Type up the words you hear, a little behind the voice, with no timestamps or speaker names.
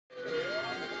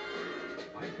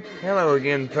Hello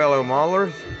again, fellow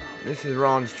maulers. This is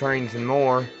Ron's Trains and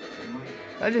More.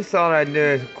 I just thought I'd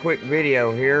do a quick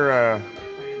video here.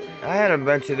 I had a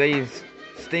bunch of these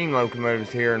steam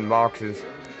locomotives here in boxes,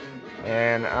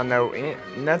 and I know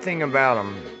nothing about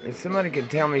them. If somebody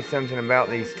could tell me something about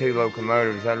these two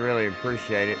locomotives, I'd really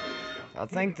appreciate it. I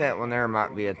think that one there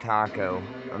might be a Tyco.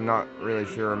 I'm not really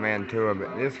sure of Mantua,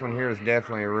 but this one here is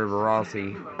definitely a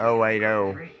Rivarossi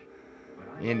 080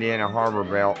 Indiana Harbor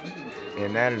Belt.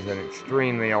 And that is an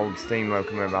extremely old steam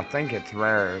locomotive. I think it's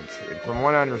rare. From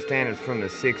what I understand, it's from the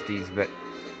 60s, but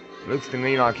it looks to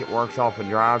me like it works off a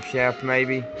drive shaft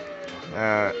maybe.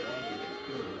 Uh,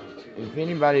 if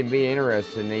anybody'd be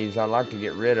interested in these, I'd like to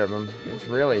get rid of them. It's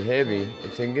really heavy.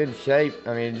 It's in good shape.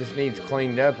 I mean, it just needs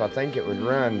cleaned up. I think it would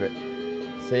run, but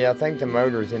see, I think the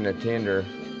motor's in the tender,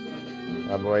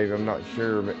 I believe. I'm not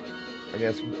sure, but I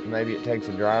guess maybe it takes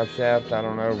a drive shaft. I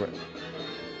don't know, but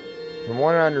from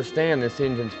what I understand, this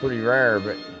engine's pretty rare.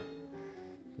 But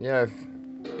yeah, if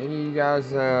any of you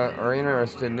guys are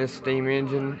interested in this steam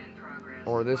engine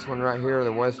or this one right here,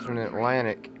 the Western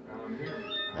Atlantic,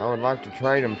 I would like to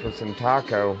trade them for some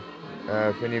Tyco.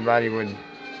 If anybody would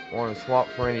want to swap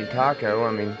for any Tyco,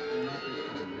 I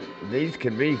mean, these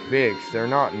could be fixed. They're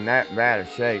not in that bad of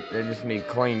shape. They just need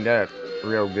cleaned up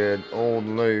real good, oiled,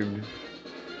 lubed.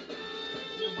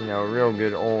 You know, real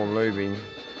good oil and lubing.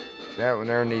 That one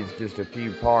there needs just a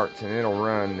few parts and it'll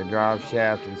run, the drive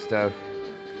shaft and stuff.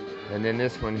 And then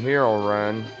this one here will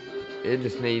run. It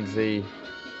just needs the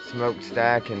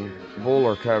smokestack and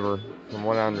boiler cover, from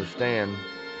what I understand.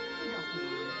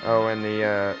 Oh, and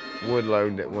the wood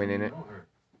load that went in it.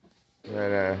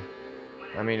 But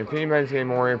I mean, if anybody's getting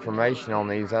more information on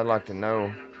these, I'd like to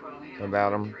know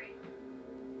about them.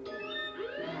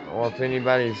 Or if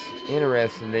anybody's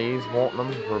interested in these, wanting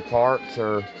them for parts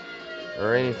or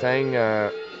anything,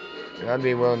 I'd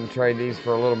be willing to trade these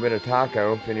for a little bit of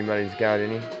Tyco if anybody's got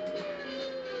any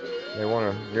they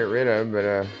want to get rid of.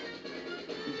 But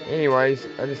anyways,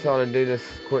 I just thought I'd do this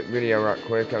quick video right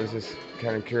quick. I was just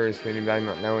kind of curious if anybody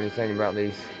might know anything about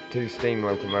these two steam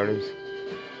locomotives,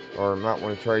 or might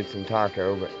want to trade some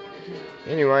Tyco. But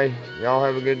anyway, y'all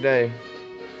have a good day,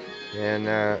 and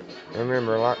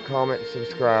remember, like, comment,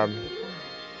 subscribe.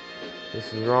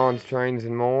 This is Ron's Trains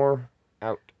and More,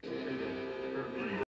 out.